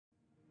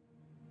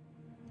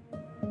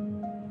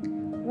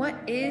What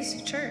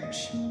is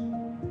church?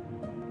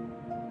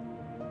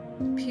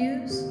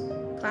 Pews,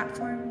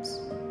 platforms,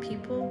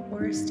 people,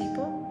 or a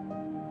steeple?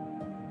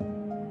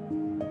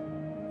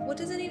 What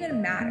does it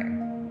even matter?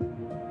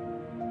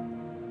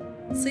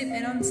 Sleep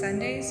in on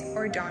Sundays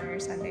or don your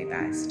Sunday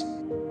best?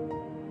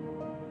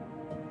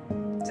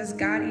 Does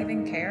God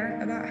even care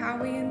about how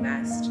we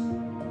invest?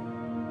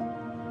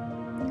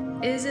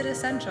 Is it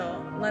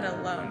essential, let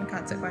alone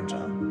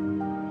consequential?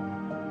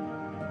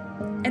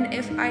 And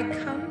if I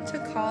come to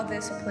call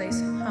this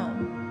place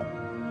home,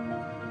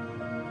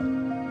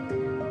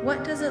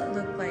 what does it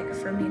look like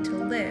for me to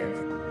live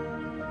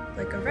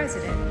like a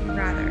resident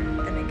rather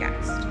than a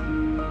guest?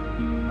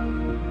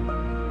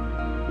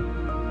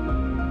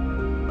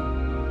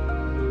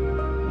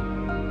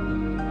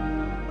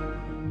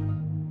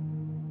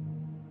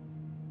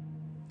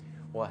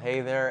 Well,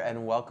 hey there,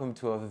 and welcome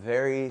to a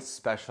very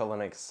special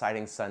and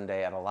exciting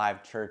Sunday at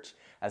Alive Church.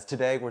 As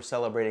today we're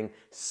celebrating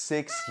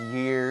 6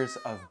 years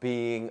of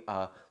being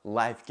a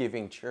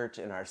life-giving church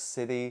in our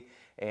city,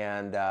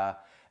 and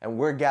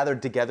we're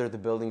gathered together at the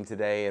building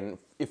today. And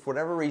if for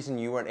whatever reason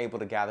you weren't able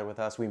to gather with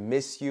us, we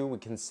miss you. We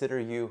consider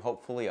you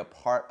hopefully a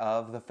part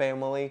of the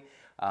family.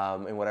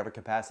 In whatever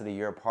capacity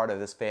you're a part of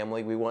this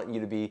family, we want you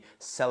to be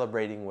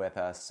celebrating with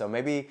us. So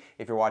maybe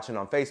if you're watching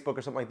on Facebook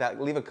or something like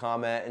that, leave a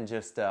comment and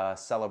just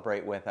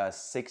celebrate with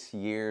us 6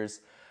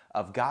 years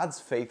of God's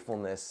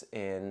faithfulness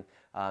in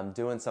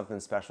doing something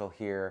special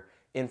here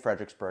in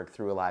Fredericksburg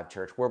through Alive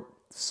Church. We're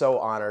so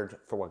honored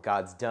for what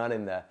God's done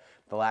in the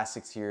last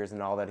 6 years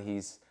and all that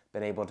He's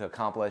been able to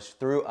accomplish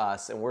through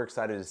us, and we're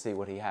excited to see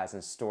what He has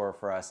in store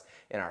for us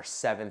in our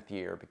 7th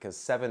year, because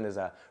 7 is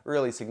a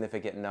really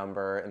significant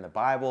number in the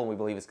Bible, and we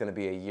believe it's going to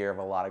be a year of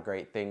a lot of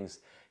great things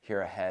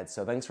here ahead.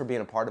 So thanks for being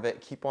a part of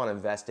it. Keep on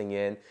investing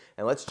in,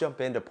 and let's jump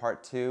into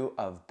part 2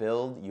 of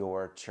Build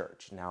Your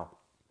Church. Now,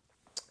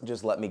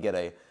 just let me get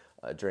a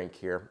drink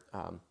here.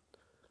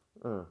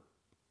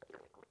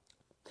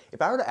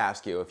 If I were to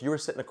ask you, if you were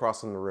sitting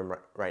across from the room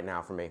right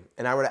now from me,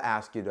 and I were to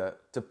ask you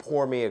to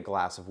pour me a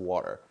glass of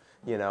water,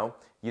 you know,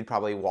 you'd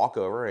probably walk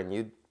over and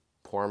you'd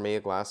pour me a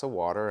glass of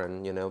water,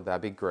 and, you know,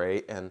 that'd be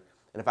great. And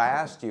if I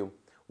asked you,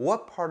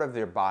 what part of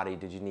your body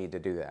did you need to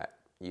do that?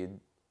 You'd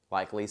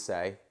likely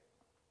say,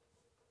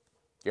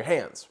 your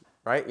hands,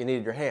 right? You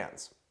needed your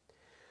hands.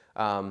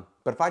 But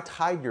if I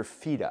tied your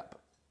feet up,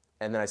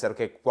 and then I said,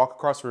 okay, walk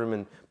across the room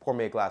and pour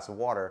me a glass of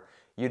water,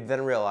 you'd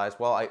then realize,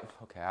 well, I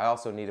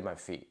also needed my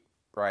feet,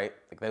 right?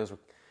 Like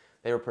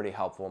they were pretty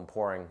helpful in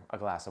pouring a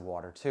glass of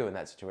water too in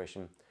that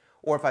situation.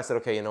 Or if I said,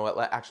 okay, you know what,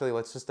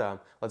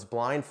 let's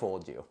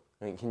blindfold you.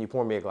 I mean, can you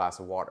pour me a glass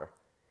of water?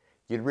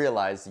 You'd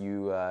realize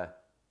you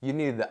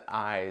needed the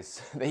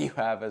eyes that you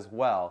have as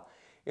well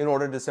in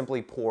order to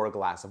simply pour a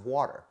glass of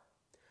water.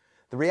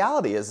 The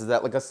reality is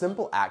that like a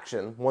simple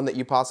action, one that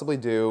you possibly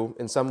do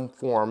in some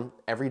form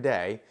every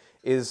day,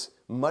 is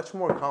much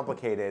more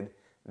complicated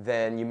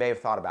than you may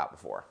have thought about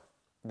before,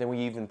 than we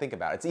even think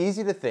about. It's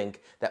easy to think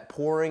that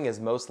pouring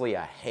is mostly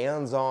a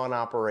hands-on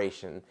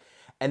operation,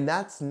 and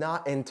that's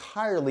not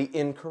entirely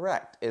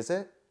incorrect, is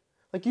it?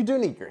 Like, you do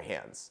need your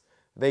hands.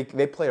 They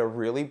play a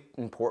really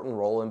important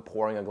role in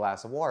pouring a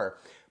glass of water.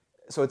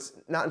 So it's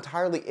not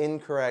entirely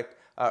incorrect,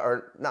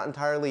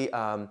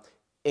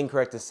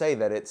 incorrect to say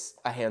that it's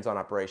a hands-on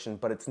operation,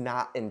 but it's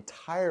not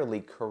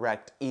entirely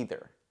correct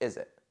either, is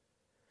it?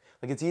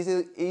 Like, it's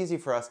easy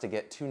for us to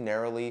get too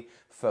narrowly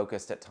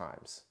focused at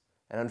times.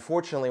 And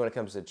unfortunately, when it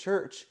comes to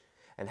church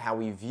and how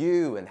we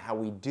view and how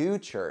we do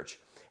church,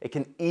 it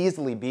can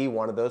easily be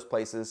one of those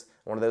places,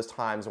 one of those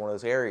times, one of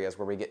those areas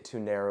where we get too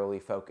narrowly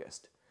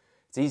focused.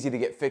 It's easy to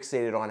get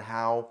fixated on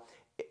how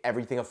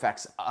everything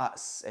affects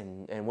us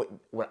and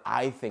what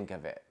I think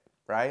of it,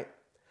 right?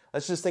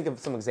 Let's just think of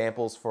some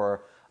examples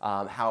for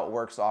how it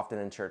works often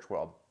in church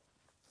world.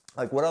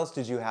 Like, what else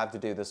did you have to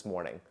do this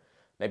morning?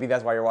 Maybe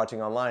that's why you're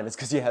watching online. It's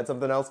because you had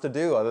something else to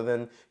do other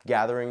than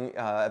gathering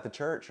at the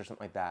church or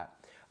something like that.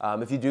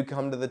 If you do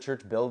come to the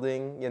church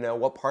building, you know,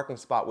 what parking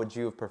spot would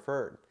you have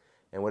preferred?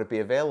 And would it be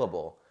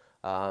available?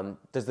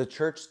 Does the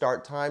church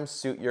start time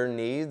suit your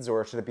needs,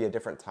 or should it be a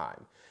different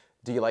time?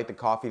 Do you like the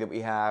coffee that we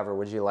have, or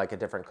would you like a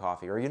different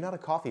coffee? Or are you not a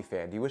coffee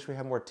fan? Do you wish we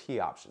had more tea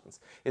options?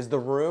 Is the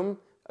room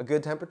a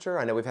good temperature?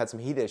 I know we've had some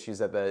heat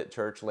issues at the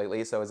church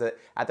lately, so is it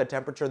at the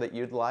temperature that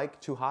you'd like?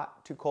 Too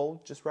hot, too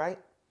cold, just right?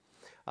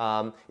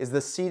 Is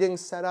the seating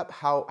set up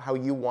how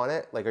you want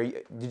it? Like,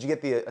 did you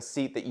get a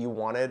seat that you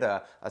wanted,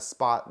 a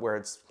spot where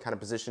it's kind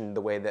of positioned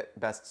the way that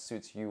best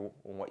suits you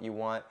and what you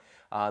want?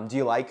 Do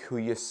you like who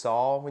you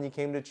saw when you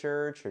came to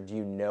church, or do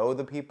you know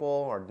the people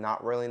or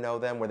not really know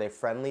them? Were they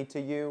friendly to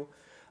you?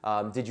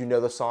 Did you know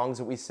the songs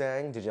that we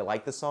sang? Did you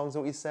like the songs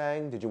that we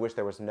sang? Did you wish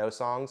there was no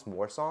songs,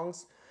 more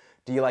songs?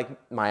 Do you like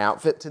my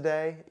outfit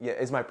today?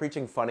 Is my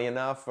preaching funny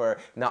enough, or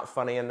not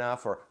funny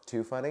enough, or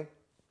too funny,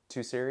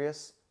 too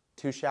serious,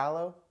 too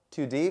shallow,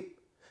 too deep,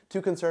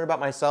 too concerned about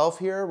myself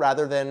here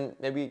rather than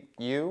maybe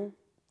you?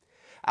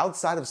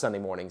 Outside of Sunday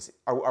mornings,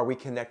 are we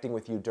connecting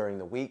with you during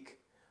the week?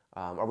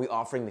 Are we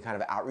offering the kind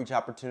of outreach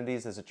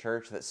opportunities as a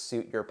church that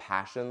suit your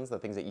passions, the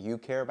things that you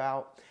care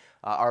about?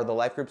 are the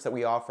life groups that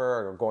we offer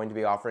or are going to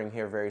be offering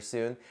here very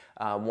soon,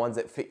 ones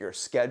that fit your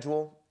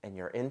schedule and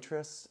your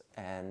interests.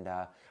 And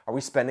are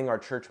we spending our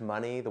church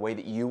money the way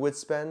that you would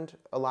spend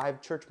a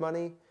live church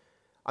money?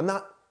 I'm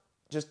not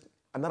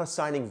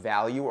assigning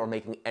value or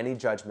making any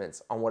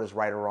judgments on what is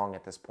right or wrong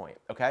at this point,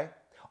 okay?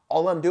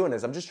 All I'm doing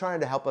is I'm just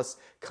trying to help us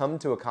come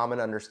to a common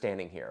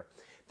understanding here.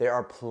 There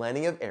are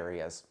plenty of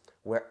areas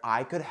where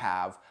I could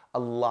have a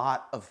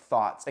lot of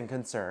thoughts and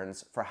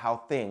concerns for how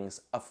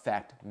things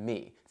affect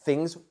me.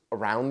 Things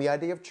around the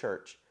idea of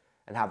church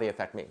and how they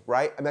affect me,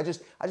 right? I mean, I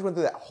just went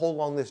through that whole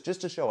long list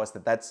just to show us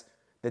that that's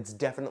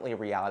definitely a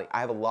reality.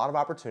 I have a lot of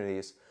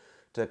opportunities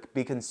to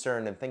be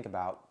concerned and think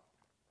about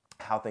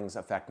how things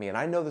affect me. And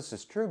I know this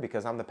is true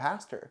because I'm the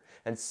pastor.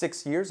 And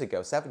 7 years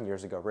ago,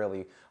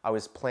 really, I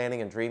was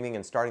planning and dreaming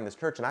and starting this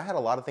church. And I had a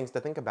lot of things to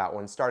think about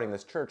when starting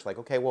this church. Like,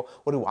 okay, well,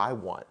 what do I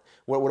want?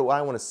 What do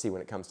I want to see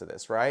when it comes to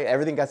this, right?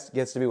 Everything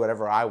gets to be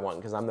whatever I want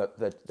because I'm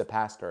the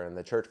pastor and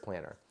the church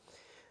planner.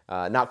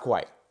 Not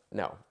quite,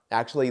 no.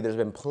 Actually, there's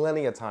been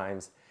plenty of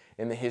times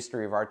in the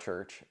history of our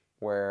church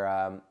where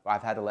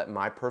I've had to let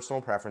my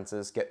personal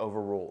preferences get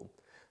overruled.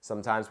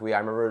 Sometimes I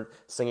remember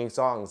singing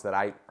songs that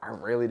I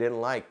really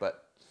didn't like,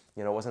 but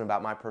it wasn't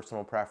about my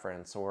personal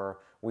preference,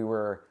 or we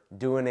were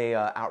doing a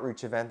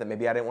outreach event that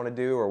maybe I didn't want to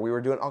do, or we were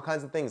doing all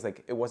kinds of things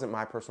like it wasn't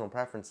my personal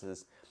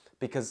preferences,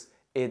 because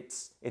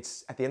it's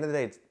at the end of the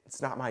day,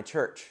 it's not my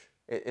church.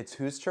 It's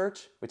whose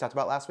church? We talked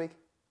about last week?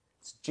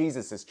 It's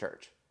Jesus's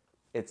church.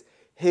 It's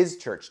his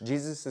church.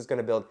 Jesus is going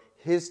to build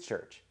his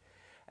church.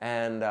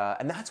 And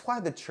that's why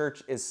the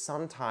church is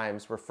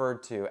sometimes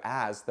referred to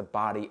as the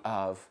body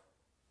of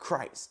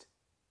Christ.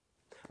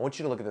 I want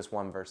you to look at this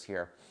one verse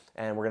here,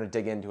 and we're going to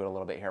dig into it a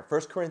little bit here.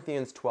 1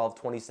 Corinthians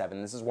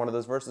 12:27. This is one of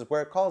those verses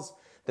where it calls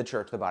the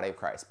church the body of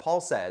Christ.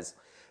 Paul says,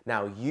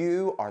 "Now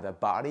you are the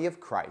body of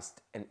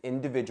Christ and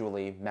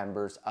individually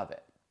members of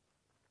it."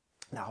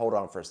 Now hold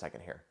on for a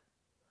second here.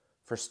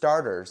 For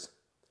starters,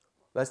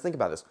 let's think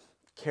about this.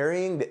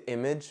 Carrying the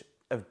image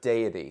of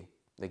deity,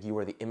 like you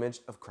are the image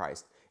of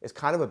Christ, is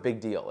kind of a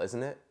big deal,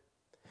 isn't it?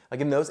 Like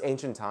in those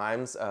ancient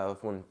times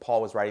of when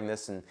Paul was writing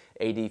this in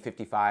AD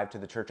 55 to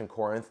the church in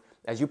Corinth,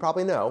 as you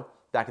probably know,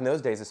 back in those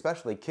days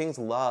especially, kings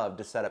loved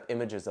to set up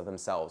images of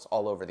themselves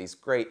all over, these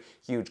great,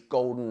 huge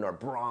golden or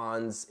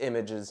bronze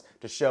images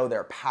to show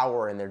their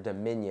power and their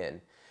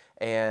dominion.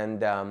 And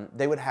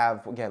they would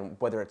have, again,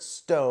 whether it's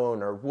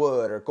stone or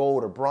wood or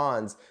gold or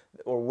bronze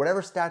or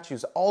whatever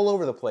statues all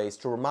over the place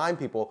to remind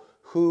people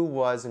who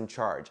was in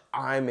charge.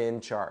 I'm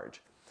in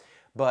charge.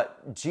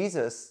 But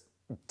Jesus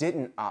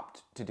didn't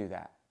opt to do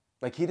that.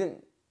 Like he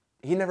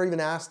never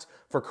even asked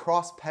for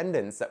cross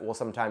pendants that we'll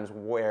sometimes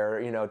wear,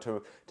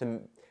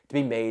 to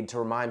be made to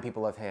remind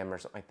people of him or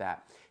something like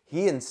that.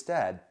 He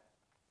instead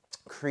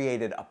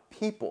created a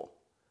people,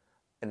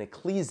 an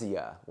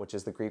ecclesia, which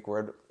is the Greek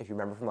word, if you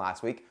remember from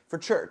last week, for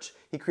church.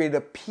 He created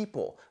a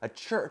people, a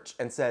church,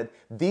 and said,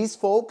 these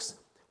folks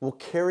will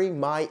carry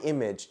my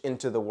image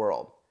into the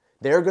world.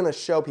 They're going to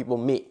show people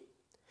me.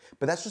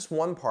 But that's just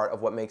one part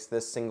of what makes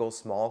this single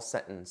small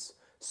sentence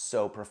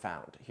so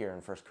profound here in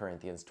 1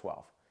 Corinthians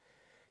 12.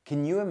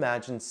 Can you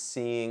imagine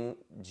seeing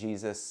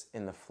Jesus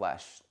in the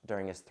flesh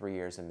during his 3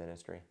 years in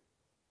ministry?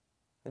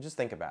 And just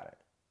think about it.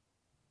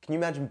 Can you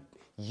imagine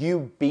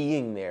you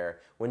being there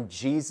when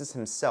Jesus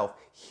himself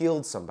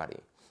healed somebody,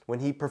 when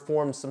he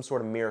performed some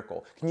sort of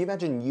miracle? Can you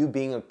imagine you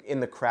being in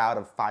the crowd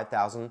of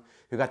 5,000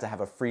 who got to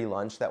have a free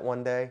lunch that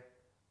one day?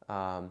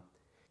 Can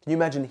you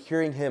imagine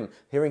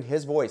hearing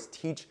his voice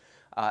teach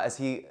as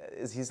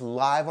he's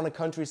live on a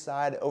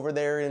countryside over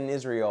there in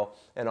Israel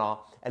and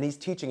all, and he's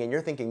teaching, and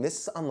you're thinking,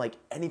 this is unlike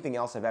anything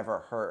else I've ever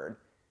heard.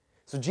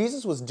 So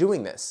Jesus was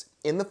doing this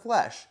in the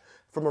flesh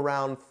from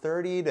around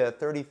 30 to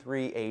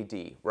 33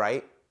 AD,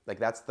 right? Like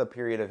that's the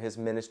period of his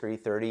ministry,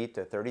 30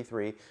 to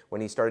 33,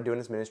 when he started doing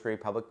his ministry,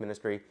 public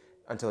ministry,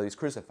 until he was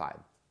crucified.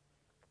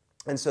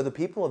 And so the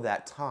people of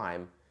that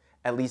time,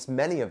 at least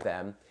many of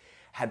them,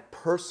 had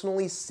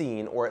personally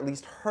seen or at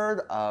least heard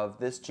of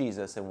this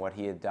Jesus and what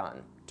he had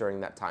done during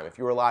that time. If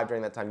you were alive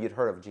during that time, you'd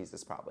heard of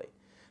Jesus probably.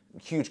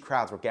 Huge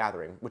crowds were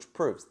gathering, which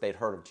proves they'd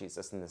heard of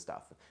Jesus and this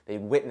stuff. They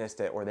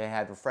witnessed it, or they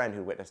had a friend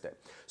who witnessed it.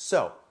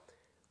 So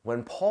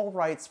when Paul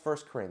writes 1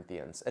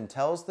 Corinthians and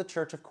tells the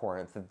church of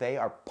Corinth that they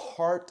are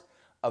part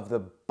of the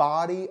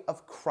body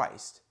of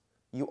Christ,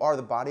 you are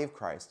the body of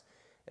Christ,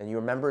 and you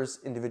are members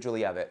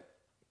individually of it,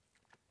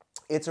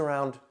 it's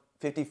around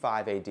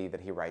 55 AD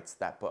that he writes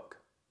that book.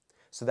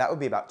 So that would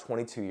be about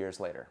 22 years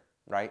later,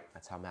 right?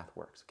 That's how math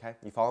works, okay?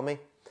 You follow me?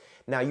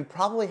 Now, you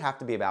probably have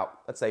to be about,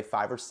 let's say,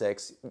 5 or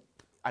 6.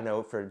 I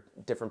know for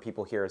different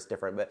people here it's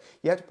different, but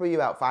you have to be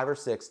about 5 or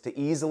 6 to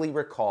easily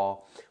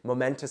recall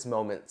momentous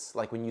moments,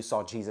 like when you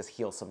saw Jesus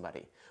heal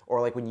somebody,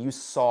 or like when you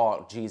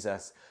saw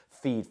Jesus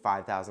feed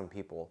 5,000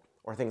 people,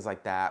 or things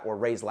like that, or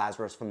raise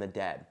Lazarus from the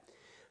dead.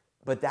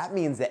 But that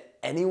means that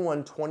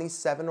anyone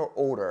 27 or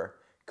older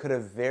could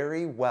have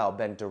very well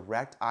been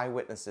direct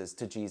eyewitnesses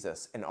to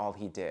Jesus and all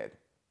he did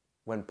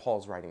when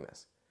Paul's writing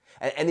this.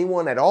 And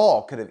anyone at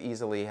all could have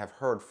easily have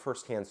heard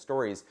firsthand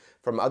stories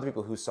from other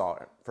people who saw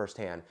it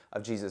firsthand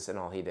of Jesus and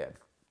all he did.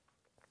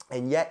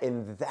 And yet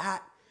in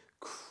that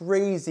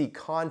crazy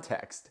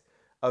context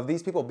of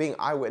these people being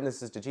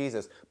eyewitnesses to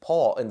Jesus,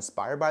 Paul,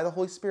 inspired by the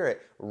Holy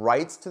Spirit,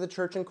 writes to the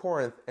church in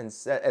Corinth and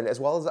as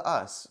well as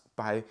us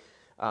by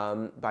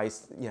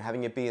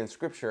having it be in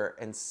Scripture,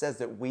 and says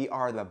that we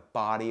are the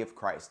body of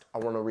Christ. I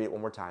want to read it one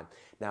more time.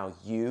 Now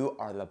you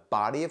are the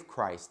body of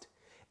Christ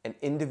and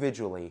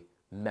individually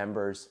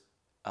members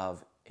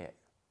of it.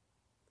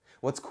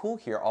 What's cool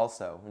here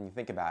also, when you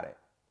think about it,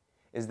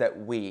 is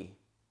that we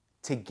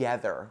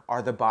together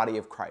are the body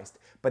of Christ,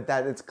 but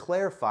that it's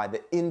clarified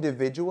that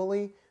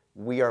individually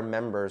we are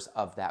members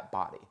of that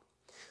body.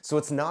 So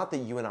it's not that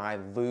you and I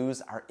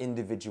lose our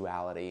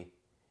individuality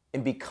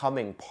in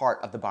becoming part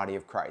of the body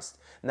of Christ.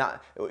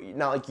 Not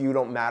like you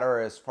don't matter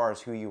as far as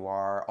who you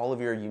are, all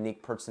of your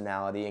unique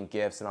personality and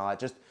gifts and all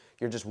that.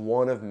 You're just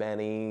one of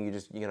many.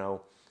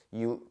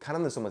 You kind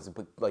of know someone's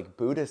like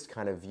Buddhist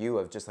kind of view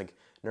of just like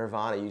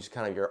nirvana. You just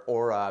kind of, your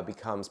aura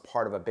becomes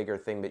part of a bigger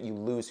thing, but you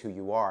lose who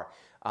you are.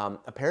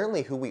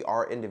 Apparently who we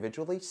are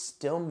individually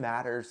still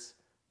matters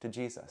to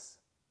Jesus.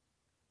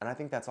 And I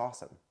think that's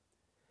awesome.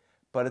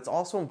 But it's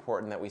also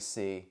important that we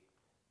see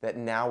that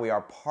now we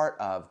are part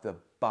of the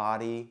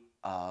body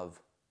of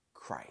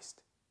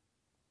Christ.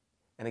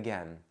 And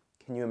again,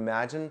 can you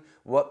imagine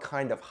what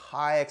kind of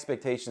high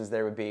expectations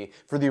there would be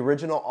for the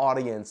original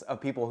audience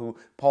of people who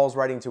Paul's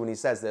writing to when he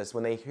says this,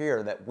 when they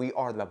hear that we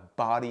are the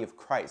body of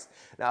Christ?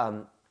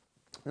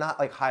 Not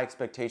like high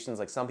expectations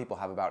like some people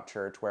have about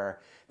church, where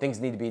things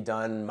need to be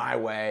done my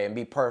way and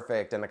be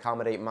perfect and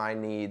accommodate my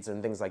needs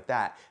and things like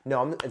that.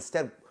 No,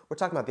 instead, we're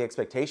talking about the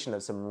expectation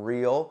of some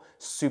real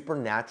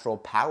supernatural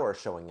power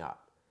showing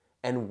up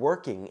and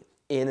working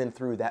in and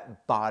through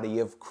that body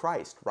of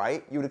Christ,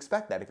 right? You would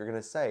expect that if you're going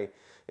to say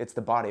it's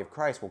the body of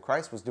Christ. Well,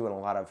 Christ was doing a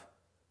lot of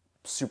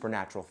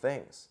supernatural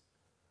things.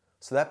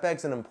 So that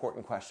begs an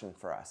important question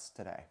for us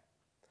today.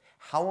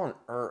 How on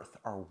earth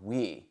are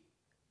we,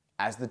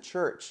 as the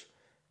church,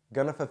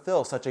 going to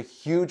fulfill such a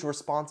huge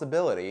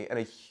responsibility and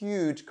a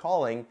huge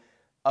calling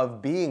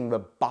of being the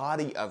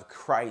body of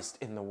Christ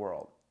in the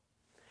world?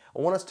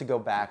 I want us to go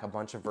back a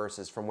bunch of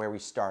verses from where we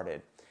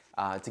started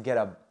to get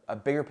a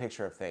bigger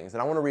picture of things.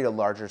 And I want to read a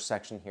larger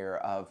section here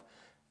of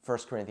 1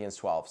 Corinthians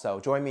 12. So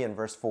join me in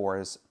verse 4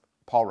 as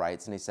Paul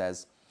writes, and he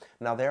says,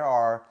 now there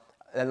are,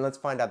 and let's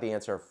find out the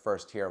answer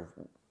first here.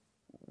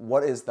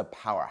 What is the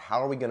power?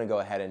 How are we going to go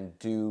ahead and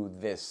do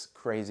this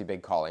crazy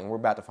big calling? We're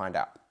about to find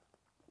out.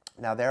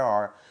 Now there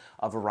are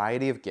a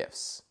variety of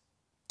gifts,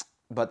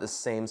 but the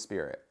same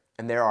Spirit.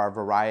 And there are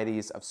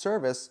varieties of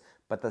service,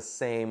 but the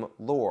same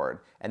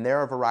Lord. And there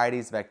are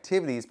varieties of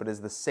activities, but it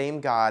is the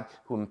same God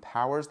who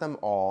empowers them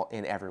all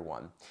in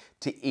everyone.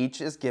 To each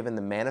is given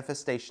the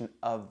manifestation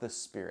of the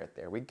Spirit.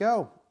 There we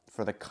go.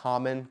 For the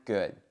common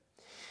good.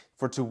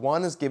 For to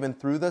one is given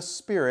through the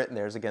Spirit, and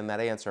there's again that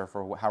answer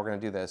for how we're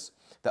going to do this,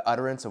 the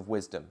utterance of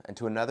wisdom, and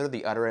to another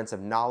the utterance of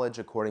knowledge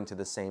according to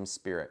the same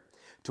Spirit.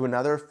 To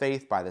another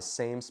faith by the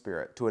same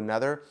Spirit. To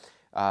another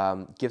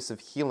gifts of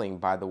healing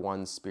by the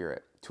one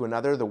Spirit. To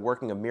another the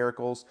working of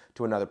miracles,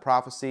 to another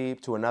prophecy,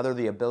 to another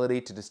the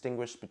ability to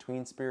distinguish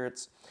between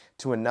spirits,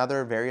 to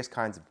another various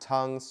kinds of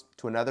tongues,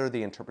 to another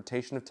the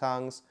interpretation of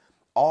tongues.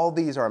 All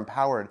these are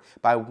empowered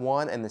by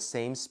one and the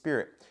same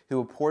Spirit, who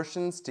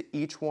apportions to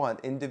each one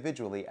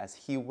individually as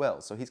he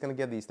wills. So he's going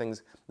to give these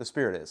things, the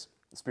Spirit is,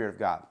 the Spirit of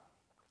God.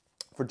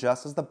 For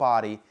just as the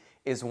body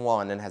is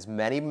one and has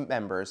many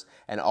members,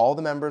 and all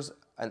the members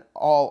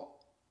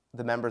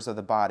of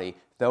the body,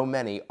 though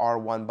many, are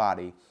one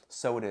body,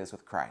 so it is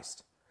with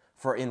Christ.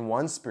 For in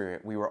one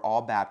Spirit we were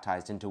all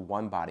baptized into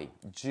one body,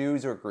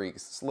 Jews or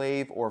Greeks,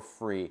 slave or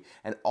free,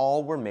 and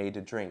all were made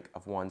to drink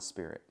of one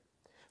Spirit.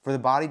 For the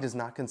body does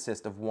not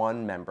consist of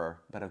one member,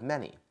 but of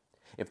many.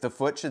 If the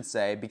foot should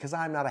say, because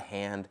I am not a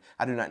hand,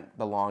 I do not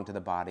belong to the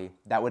body,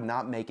 that would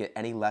not make it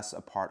any less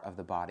a part of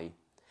the body.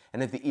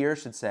 And if the ear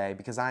should say,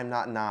 because I am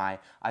not an eye,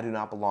 I do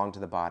not belong to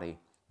the body,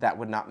 that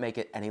would not make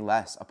it any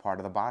less a part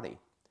of the body.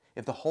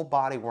 If the whole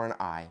body were an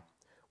eye,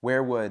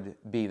 where would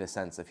be the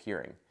sense of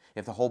hearing?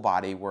 If the whole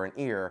body were an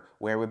ear,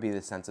 where would be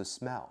the sense of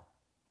smell?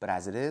 But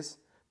as it is,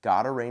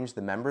 God arranged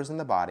the members in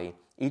the body,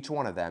 each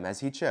one of them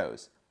as he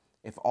chose.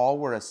 If all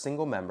were a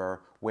single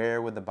member,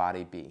 where would the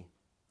body be?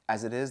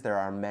 As it is, there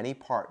are many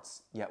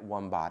parts, yet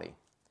one body.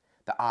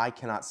 The eye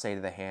cannot say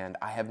to the hand,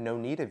 I have no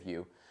need of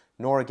you,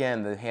 nor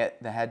again the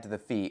head to the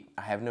feet,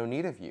 I have no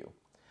need of you.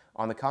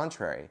 On the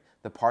contrary,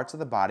 the parts of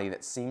the body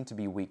that seem to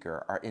be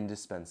weaker are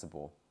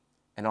indispensable.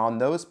 And on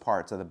those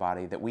parts of the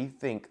body that we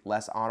think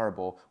less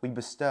honorable, we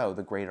bestow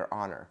the greater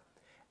honor.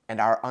 And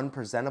our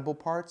unpresentable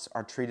parts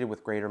are treated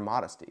with greater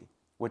modesty,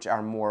 which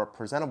our more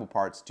presentable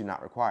parts do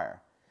not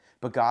require.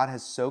 But God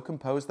has so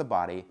composed the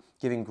body,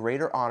 giving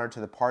greater honor to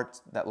the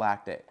parts that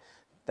lacked it,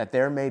 that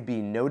there may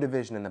be no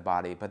division in the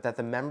body, but that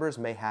the members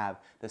may have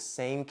the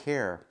same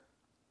care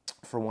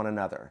for one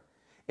another.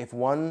 If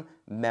one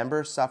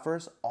member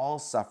suffers, all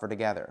suffer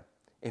together.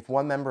 If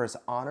one member is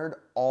honored,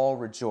 all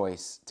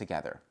rejoice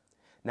together.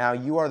 Now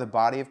you are the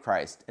body of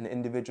Christ and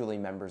individually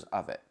members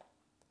of it.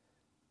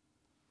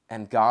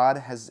 And God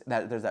has,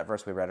 there's that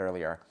verse we read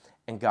earlier,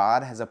 and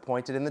God has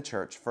appointed in the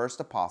church first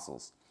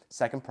apostles,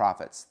 second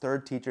prophets,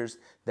 third teachers,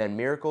 then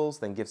miracles,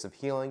 then gifts of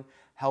healing,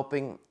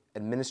 helping,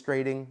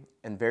 administrating,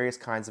 and various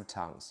kinds of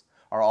tongues.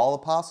 Are all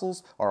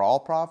apostles? Are all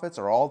prophets?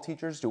 Are all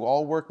teachers? Do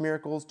all work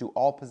miracles? Do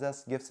all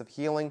possess gifts of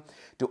healing?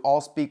 Do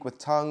all speak with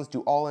tongues?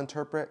 Do all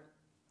interpret?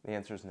 The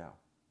answer is no.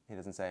 He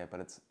doesn't say it, but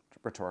it's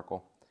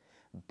rhetorical.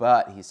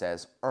 But, he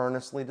says,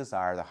 earnestly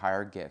desire the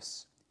higher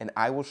gifts, and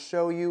I will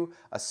show you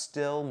a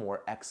still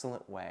more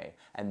excellent way.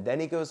 And then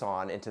he goes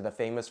on into the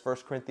famous 1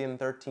 Corinthians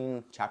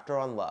 13 chapter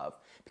on love,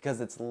 because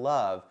it's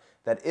love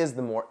that is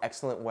the more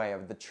excellent way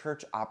of the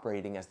church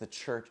operating as the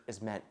church is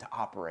meant to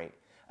operate,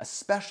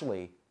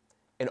 especially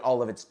in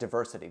all of its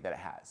diversity that it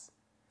has.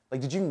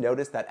 Like, did you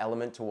notice that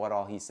element to what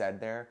all he said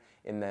there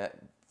in the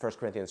 1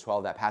 Corinthians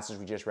 12, that passage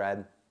we just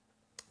read?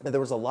 That there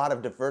was a lot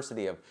of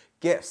diversity of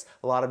gifts,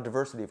 a lot of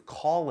diversity of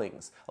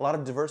callings, a lot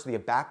of diversity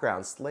of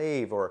backgrounds,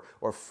 slave or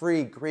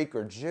free, Greek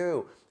or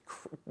Jew.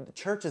 The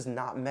church is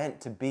not meant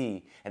to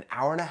be an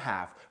hour and a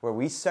half where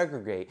we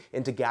segregate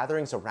into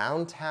gatherings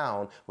around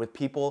town with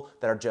people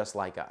that are just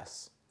like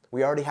us.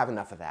 We already have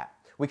enough of that.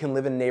 We can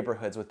live in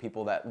neighborhoods with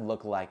people that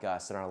look like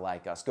us and are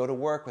like us. Go to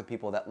work with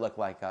people that look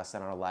like us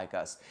and are like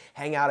us.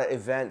 Hang out at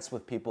events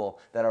with people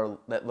that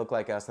look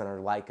like us and are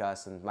like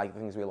us and like the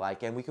things we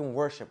like. And we can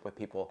worship with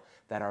people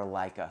that are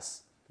like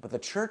us. But the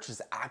church is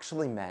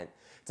actually meant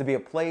to be a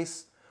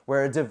place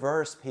where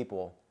diverse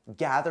people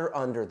gather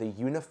under the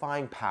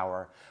unifying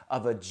power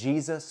of a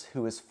Jesus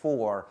who is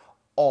for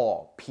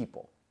all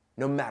people,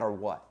 no matter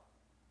what.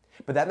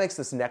 But that makes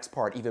this next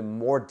part even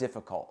more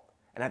difficult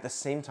and at the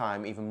same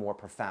time even more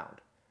profound.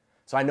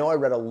 So I know I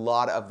read a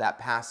lot of that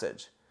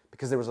passage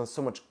because there was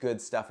so much good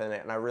stuff in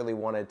it, and I really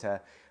wanted to,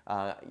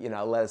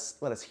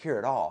 let us hear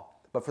it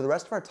all. But for the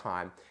rest of our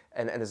time,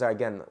 and as I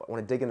want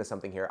to dig into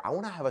something here, I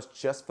want to have us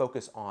just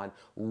focus on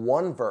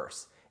one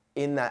verse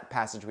in that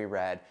passage we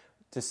read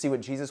to see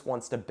what Jesus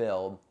wants to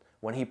build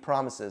when he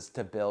promises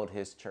to build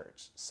his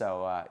church.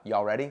 So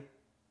y'all ready?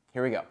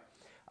 Here we go.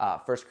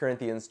 1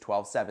 Corinthians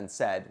 12:7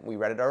 said, we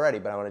read it already,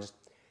 but I want to just,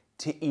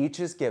 to each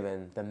is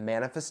given the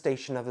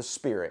manifestation of the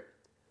Spirit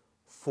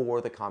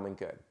for the common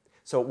good.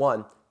 So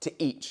one,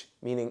 to each,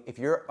 meaning if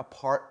you're a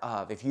part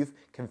of, if you've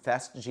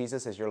confessed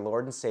Jesus as your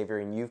Lord and Savior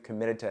and you've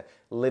committed to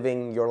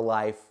living your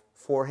life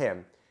for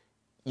him,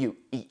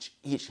 each,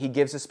 he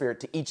gives the Spirit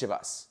to each of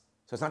us.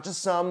 So it's not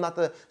just some, not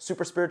the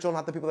super spiritual,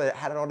 not the people that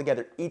had it all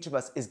together. Each of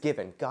us is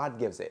given. God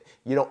gives it.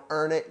 You don't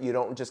earn it. You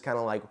don't just kind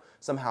of like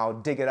somehow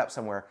dig it up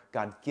somewhere.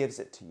 God gives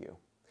it to you.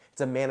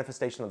 It's a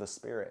manifestation of the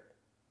Spirit.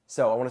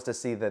 So I want us to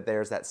see that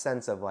there's that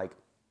sense of like,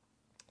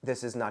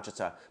 this is not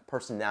just a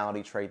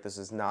personality trait. This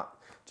is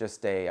not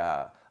just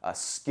a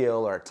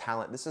skill or a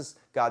talent. This is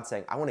God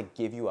saying, I want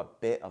to give you a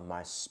bit of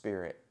my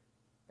Spirit.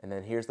 And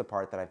then here's the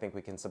part that I think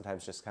we can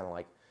sometimes just kind of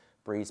like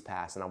breeze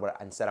past, and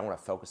instead I want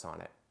to focus on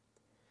it.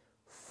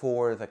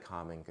 For the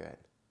common good.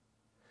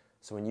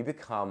 So when you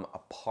become a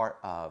part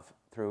of,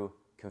 through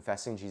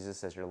confessing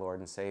Jesus as your Lord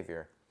and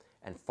Savior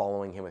and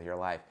following him with your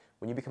life,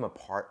 when you become a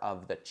part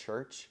of the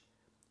church,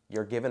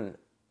 you're given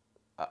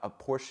a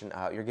portion,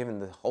 you're given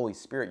the Holy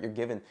Spirit, you're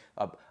given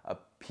a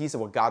piece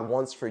of what God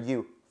wants for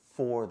you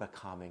for the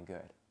common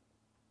good.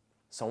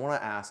 So I want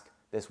to ask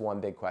this one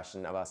big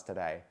question of us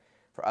today,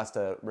 for us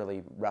to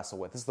really wrestle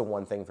with. This is the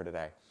one thing for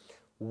today.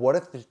 What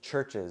if the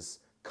church's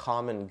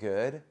common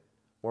good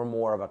were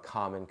more of a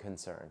common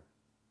concern?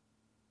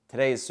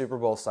 Today is Super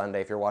Bowl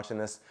Sunday. If you're watching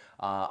this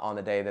on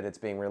the day that it's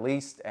being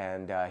released,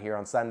 and here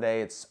on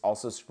Sunday, it's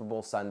also Super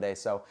Bowl Sunday.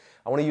 So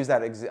I want to use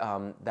that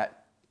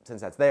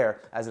since that's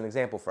there, as an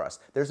example for us.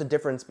 There's a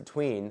difference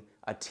between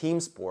a team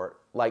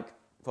sport like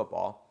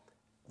football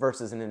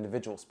versus an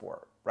individual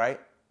sport, right?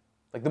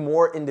 Like the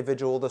more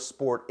individual the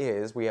sport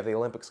is, we have the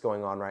Olympics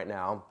going on right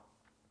now,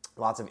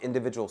 lots of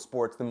individual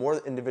sports, the more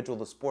individual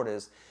the sport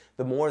is,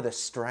 the more the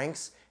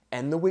strengths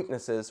and the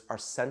weaknesses are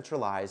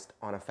centralized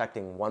on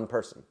affecting one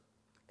person,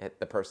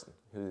 the person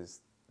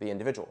who's the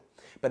individual.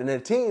 But in a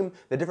team,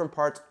 the different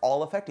parts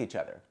all affect each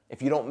other.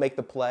 If you don't make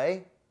the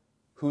play,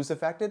 who's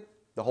affected?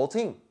 The whole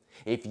team.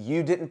 If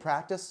you didn't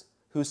practice,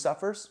 who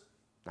suffers?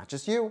 Not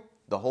just you,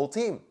 the whole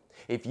team.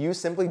 If you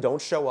simply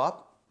don't show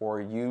up, or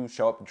you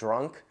show up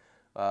drunk,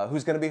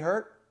 who's going to be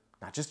hurt?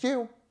 Not just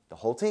you, the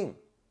whole team.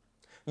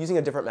 Using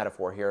a different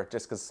metaphor here,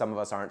 just because some of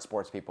us aren't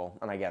sports people,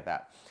 and I get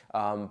that.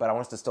 But I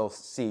want us to still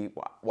see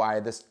why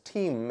this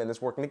team and this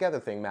working together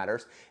thing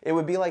matters. It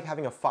would be like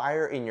having a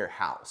fire in your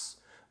house,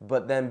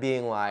 but then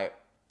being like,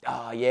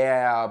 oh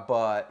yeah,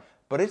 but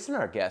it's in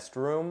our guest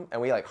room,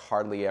 and we like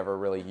hardly ever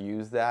really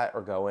use that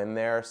or go in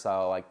there,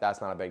 so like that's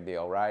not a big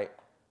deal, right?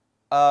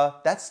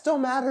 That still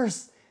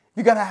matters. If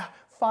you got a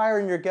fire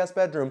in your guest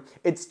bedroom,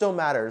 it still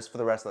matters for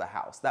the rest of the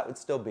house. That would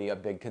still be a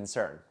big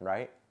concern,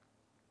 right?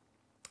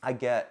 I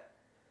get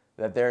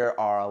that there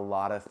are a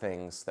lot of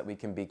things that we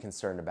can be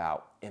concerned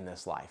about in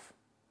this life.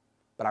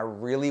 But I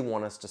really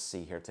want us to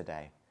see here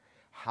today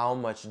how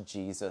much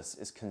Jesus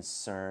is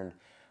concerned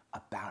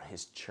about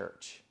his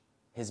church.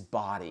 his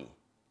body,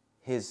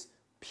 his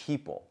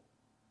people.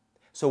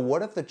 So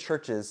what if the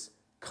church's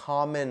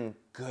common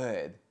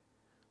good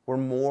were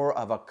more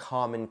of a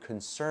common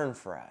concern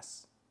for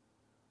us?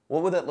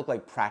 What would that look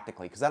like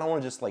practically? Because I don't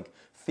want to just like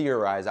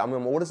theorize. I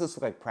mean, what does this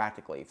look like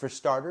practically? For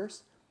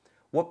starters,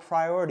 what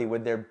priority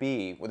would there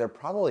be, would there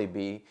probably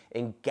be,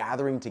 in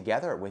gathering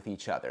together with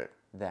each other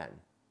then?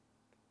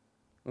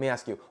 Let me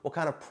ask you, what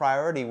kind of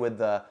priority would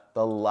the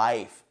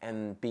life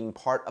and being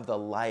part of the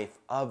life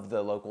of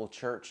the local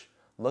church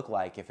look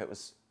like if it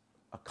was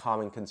a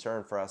common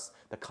concern for us,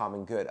 the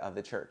common good of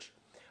the church?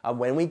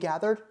 When we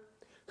gathered,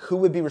 who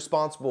would be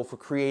responsible for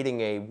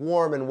creating a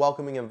warm and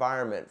welcoming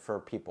environment for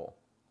people?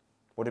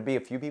 Would it be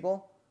a few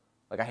people?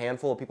 Like a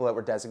handful of people that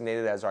were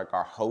designated as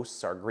our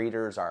hosts, our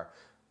greeters,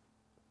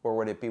 or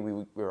would it be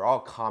we were all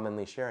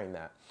commonly sharing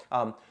that?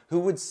 Who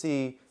would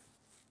see,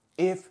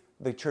 if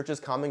the church's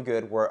common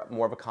good were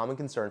more of a common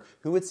concern,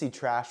 who would see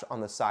trash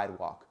on the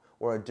sidewalk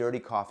or a dirty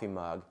coffee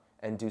mug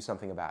and do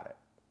something about it?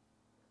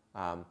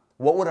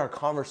 What would our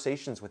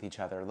conversations with each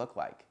other look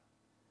like?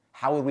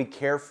 How would we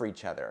care for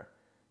each other?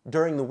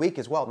 During the week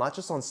as well, not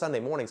just on Sunday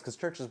mornings, because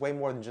church is way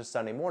more than just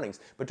Sunday mornings,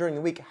 but during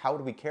the week, how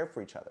would we care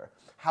for each other?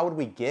 How would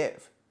we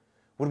give?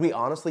 Would we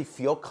honestly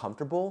feel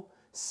comfortable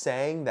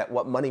saying that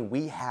what money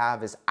we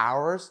have is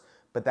ours,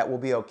 but that we'll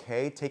be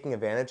okay taking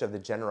advantage of the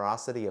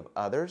generosity of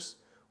others?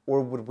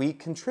 Or would we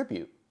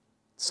contribute?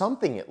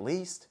 Something at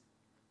least.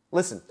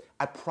 Listen,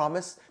 I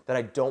promise that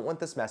I don't want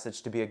this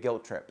message to be a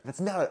guilt trip.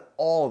 That's not at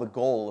all the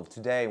goal of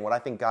today and what I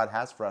think God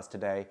has for us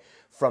today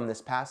from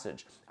this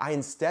passage. I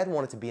instead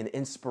want it to be an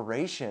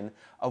inspiration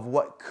of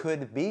what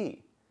could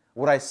be.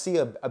 What I see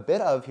a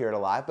bit of here at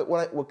Alive, but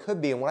what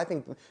could be, and what I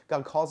think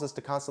God calls us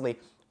to constantly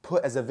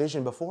put as a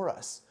vision before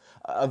us.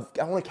 I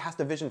want to cast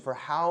a vision for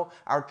how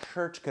our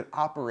church could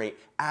operate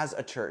as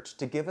a church,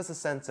 to give us a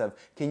sense of,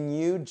 can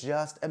you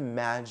just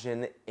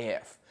imagine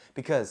if?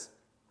 Because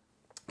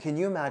can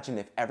you imagine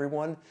if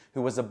everyone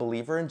who was a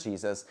believer in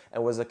Jesus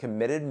and was a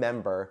committed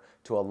member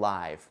to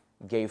Alive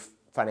gave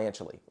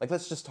financially? Like,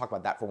 let's just talk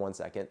about that for 1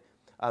 second.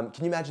 Can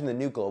you imagine the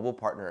new global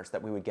partners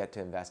that we would get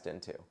to invest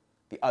into?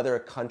 The other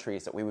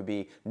countries that we would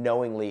be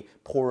knowingly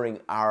pouring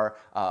our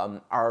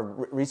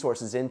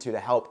resources into to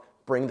help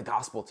bring the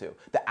gospel to,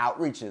 the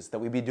outreaches that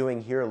we'd be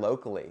doing here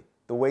locally,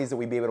 the ways that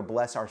we'd be able to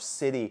bless our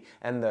city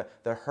and the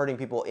hurting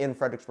people in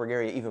Fredericksburg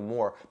area even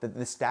more,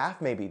 the staff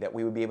maybe that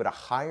we would be able to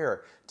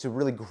hire to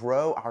really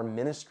grow our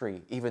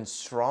ministry even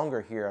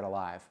stronger here at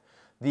Alive,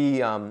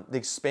 the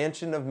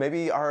expansion of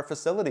maybe our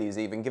facilities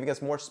even, giving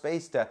us more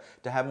space to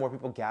have more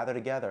people gather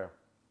together.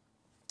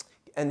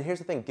 And here's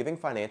the thing, giving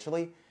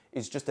financially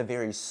is just a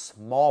very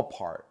small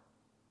part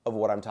of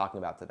what I'm talking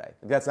about today.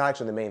 That's not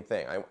actually the main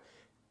thing.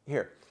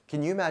 Here,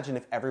 can you imagine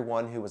if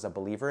everyone who was a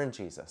believer in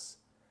Jesus,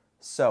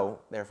 so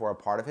therefore a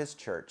part of his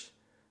church,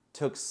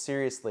 took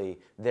seriously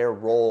their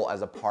role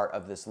as a part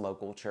of this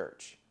local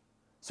church?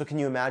 So can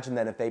you imagine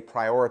that if they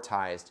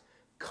prioritized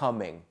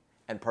coming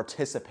and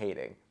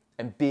participating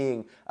and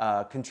being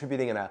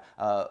contributing and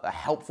a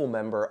helpful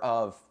member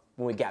of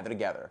when we gather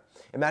together?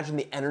 Imagine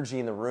the energy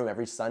in the room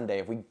every Sunday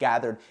if we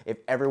gathered, if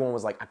everyone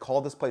was like, I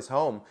called this place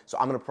home, so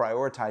I'm going to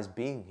prioritize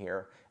being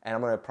here, and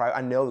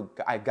I know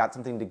I've got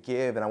something to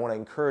give, and I want to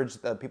encourage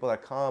the people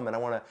that come, and I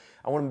want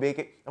to make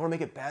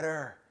it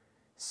better.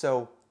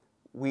 So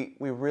we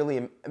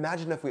really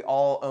imagine if we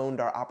all owned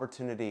our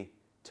opportunity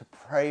to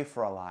pray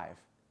for Alive.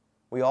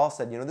 We all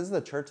said, this is the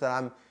church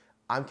that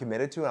I'm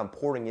committed to and I'm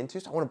pouring into,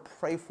 so I want to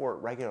pray for it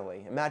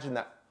regularly. Imagine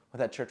what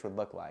that church would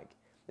look like.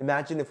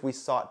 Imagine if we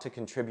sought to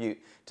contribute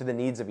to the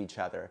needs of each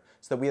other,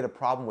 so that we had a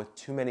problem with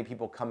too many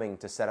people coming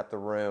to set up the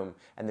room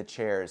and the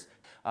chairs.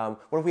 What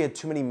if we had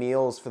too many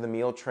meals for the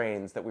meal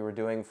trains that we were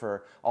doing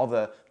for all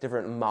the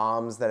different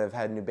moms that have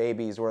had new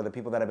babies, or the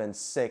people that have been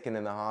sick and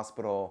in the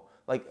hospital?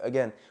 Like,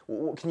 again,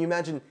 can you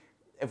imagine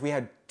if we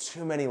had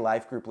too many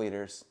life group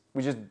leaders?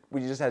 We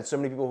just had so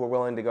many people who were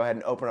willing to go ahead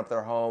and open up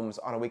their homes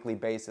on a weekly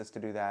basis to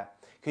do that.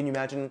 Can you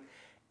imagine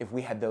if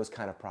we had those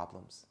kind of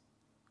problems?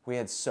 We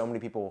had so many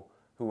people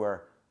who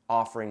were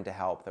offering to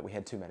help that we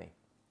had too many.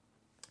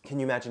 Can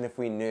you imagine if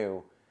we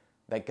knew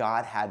that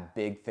God had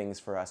big things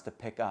for us to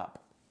pick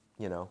up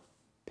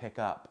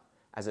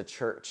as a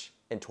church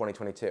in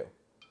 2022?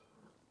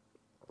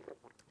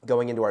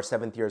 Going into our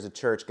 7th year as a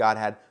church, God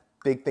had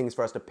big things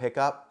for us to pick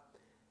up.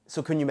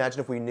 So can you imagine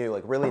if we knew,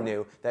 really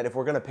knew, that if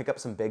we're going to pick up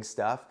some big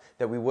stuff,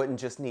 that we wouldn't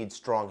just need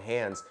strong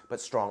hands,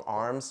 but strong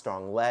arms,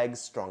 strong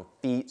legs, strong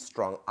feet,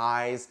 strong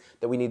eyes,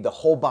 that we need the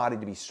whole body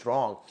to be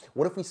strong?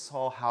 What if we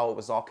saw how it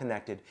was all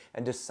connected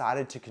and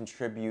decided to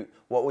contribute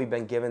what we've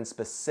been given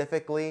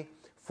specifically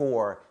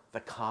for the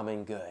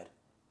common good?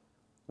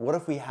 What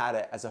if we had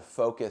it as a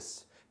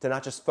focus to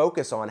not just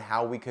focus on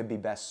how we could be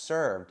best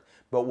served,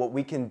 but what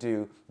we can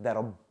do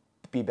that'll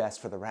be best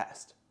for the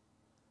rest?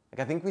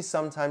 I think we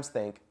sometimes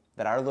think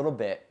that our little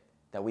bit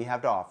that we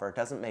have to offer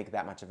doesn't make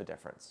that much of a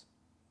difference.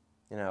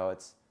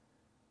 It's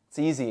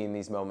easy in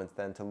these moments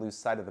then to lose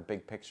sight of the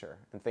big picture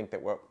and think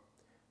that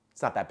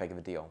it's not that big of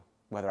a deal,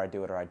 whether I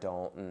do it or I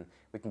don't, and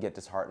we can get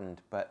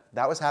disheartened. But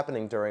that was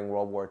happening during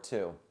World War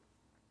II.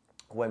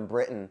 when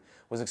Britain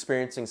was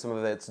experiencing some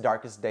of its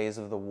darkest days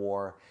of the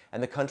war,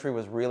 and the country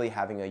was really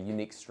having a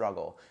unique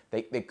struggle.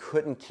 They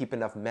couldn't keep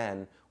enough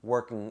men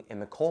working in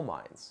the coal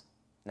mines.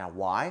 Now,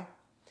 why?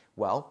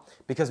 Well,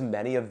 because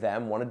many of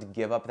them wanted to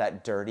give up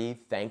that dirty,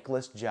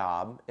 thankless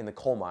job in the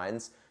coal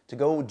mines to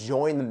go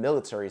join the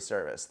military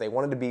service. They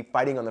wanted to be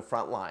fighting on the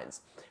front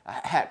lines.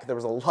 Heck, there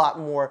was a lot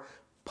more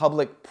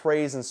public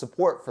praise and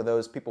support for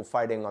those people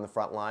fighting on the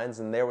front lines,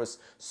 and there was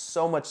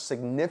so much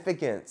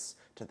significance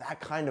to that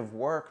kind of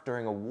work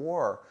during a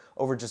war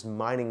over just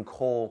mining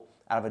coal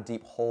out of a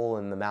deep hole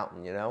in the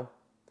mountain, you know?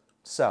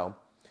 So,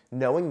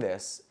 knowing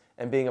this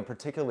and being a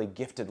particularly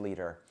gifted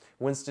leader,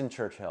 Winston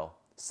Churchill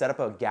set up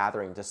a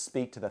gathering to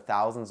speak to the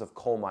thousands of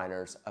coal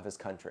miners of his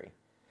country.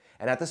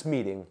 And at this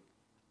meeting,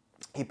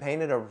 he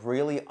painted a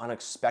really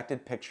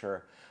unexpected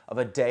picture of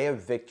a day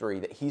of victory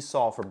that he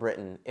saw for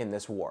Britain in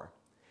this war.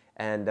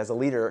 And as a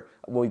leader,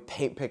 when we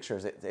paint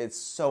pictures, it's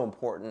so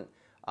important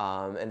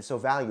and so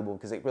valuable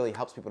because it really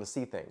helps people to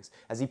see things.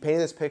 As he painted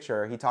this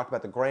picture, he talked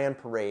about the grand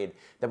parade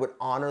that would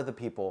honor the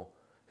people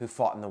who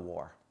fought in the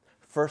war.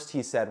 First,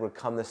 he said, would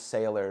come the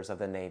sailors of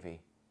the Navy.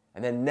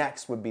 And then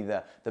next would be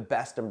the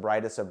best and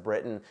brightest of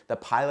Britain, the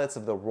pilots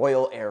of the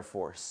Royal Air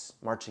Force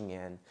marching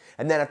in.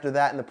 And then after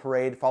that in the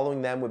parade,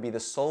 following them would be the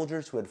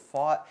soldiers who had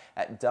fought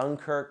at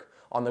Dunkirk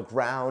on the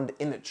ground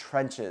in the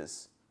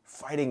trenches,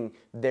 fighting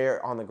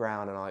there on the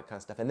ground and all that kind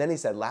of stuff. And then he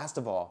said, last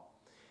of all,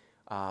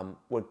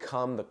 would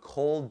come the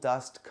coal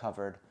dust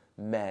covered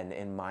men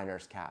in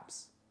miners'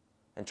 caps.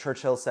 And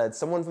Churchill said,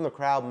 someone from the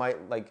crowd might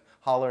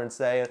holler and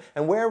say,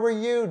 and where were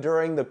you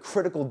during the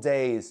critical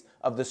days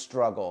of the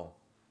struggle?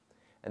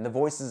 And the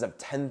voices of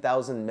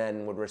 10,000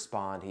 men would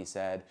respond, he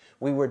said,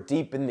 we were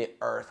deep in the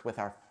earth with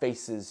our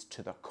faces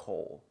to the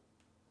coal.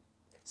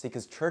 See,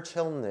 because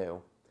Churchill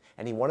knew,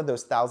 and he wanted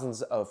those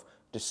thousands of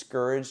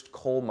discouraged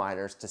coal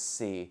miners to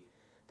see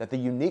that the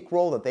unique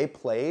role that they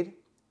played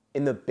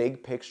in the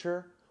big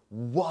picture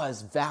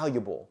was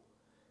valuable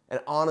and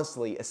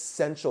honestly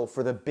essential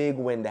for the big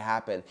win to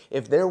happen.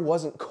 If there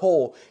wasn't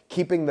coal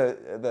keeping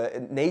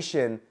the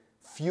nation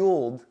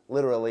fueled,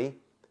 literally,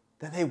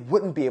 then they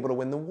wouldn't be able to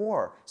win the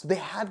war. So they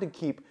had to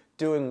keep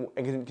doing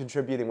and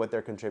contributing what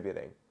they're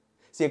contributing.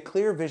 See, a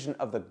clear vision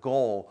of the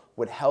goal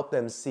would help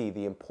them see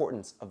the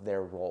importance of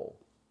their role.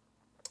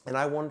 And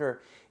I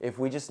wonder if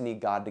we just need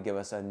God to give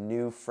us a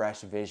new,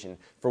 fresh vision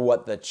for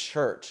what the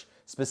church,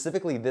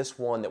 specifically this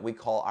one that we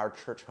call our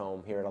church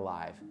home here at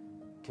Alive,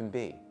 can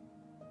be.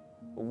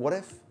 What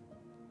if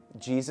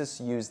Jesus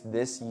used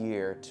this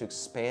year to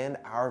expand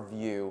our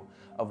view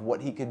of what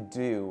he could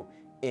do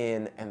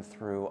in and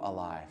through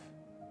Alive?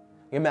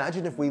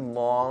 Imagine if we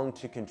longed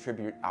to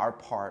contribute our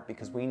part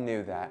because we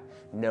knew that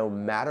no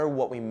matter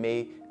what we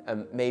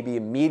maybe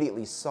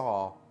immediately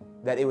saw,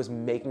 that it was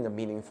making a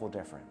meaningful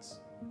difference.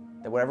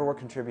 That whatever we're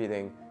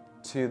contributing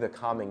to the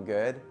common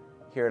good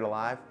here at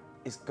Alive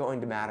is going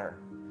to matter.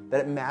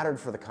 That it mattered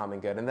for the common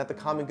good and that the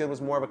common good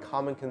was more of a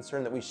common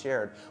concern that we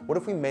shared. What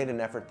if we made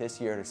an effort this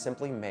year to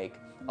simply make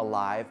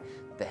Alive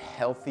the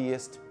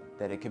healthiest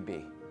that it could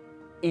be?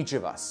 Each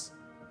of us.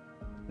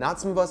 Not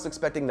some of us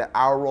expecting that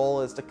our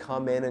role is to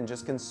come in and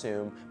just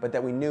consume, but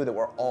that we knew that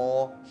we're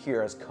all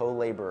here as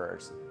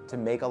co-laborers to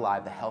make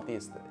Alive the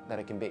healthiest that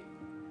it can be.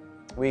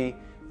 We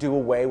do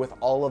away with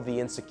all of the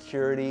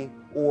insecurity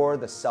or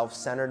the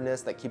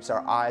self-centeredness that keeps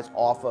our eyes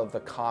off of the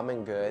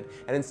common good,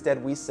 and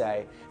instead we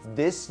say,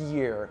 this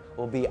year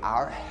will be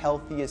our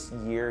healthiest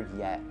year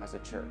yet as a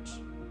church.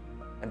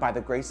 And by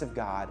the grace of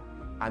God,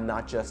 I'm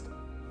not just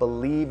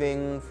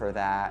believing for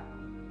that,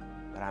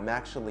 but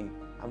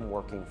I'm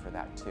working for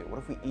that too. What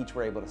if we each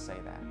were able to say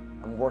that?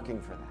 I'm working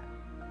for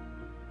that.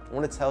 I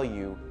want to tell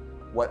you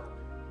what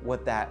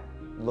that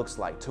looks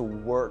like, to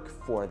work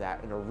for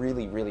that in a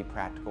really, really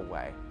practical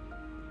way.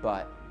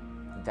 But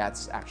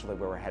that's actually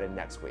where we're headed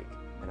next week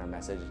in our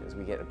message as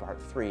we get to part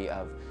 3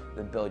 of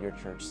the Build Your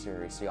Church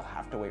series. So you'll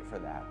have to wait for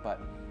that. But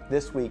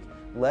this week,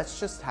 let's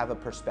just have a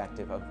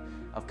perspective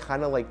of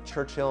kind of like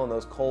Churchill and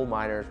those coal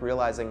miners,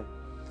 realizing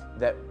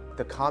that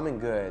the common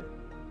good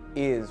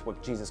is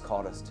what Jesus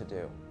called us to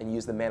do and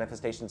use the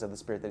manifestations of the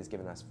Spirit that he's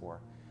given us for.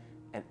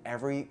 And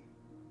every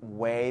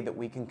way that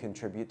we can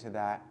contribute to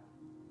that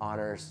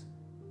honors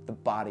the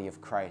body of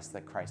Christ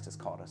that Christ has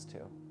called us to.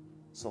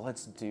 So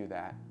let's do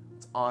that.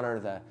 Let's honor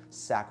the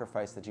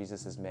sacrifice that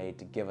Jesus has made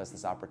to give us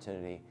this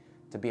opportunity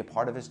to be a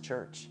part of his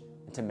church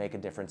and to make a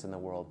difference in the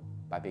world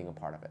by being a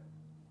part of it.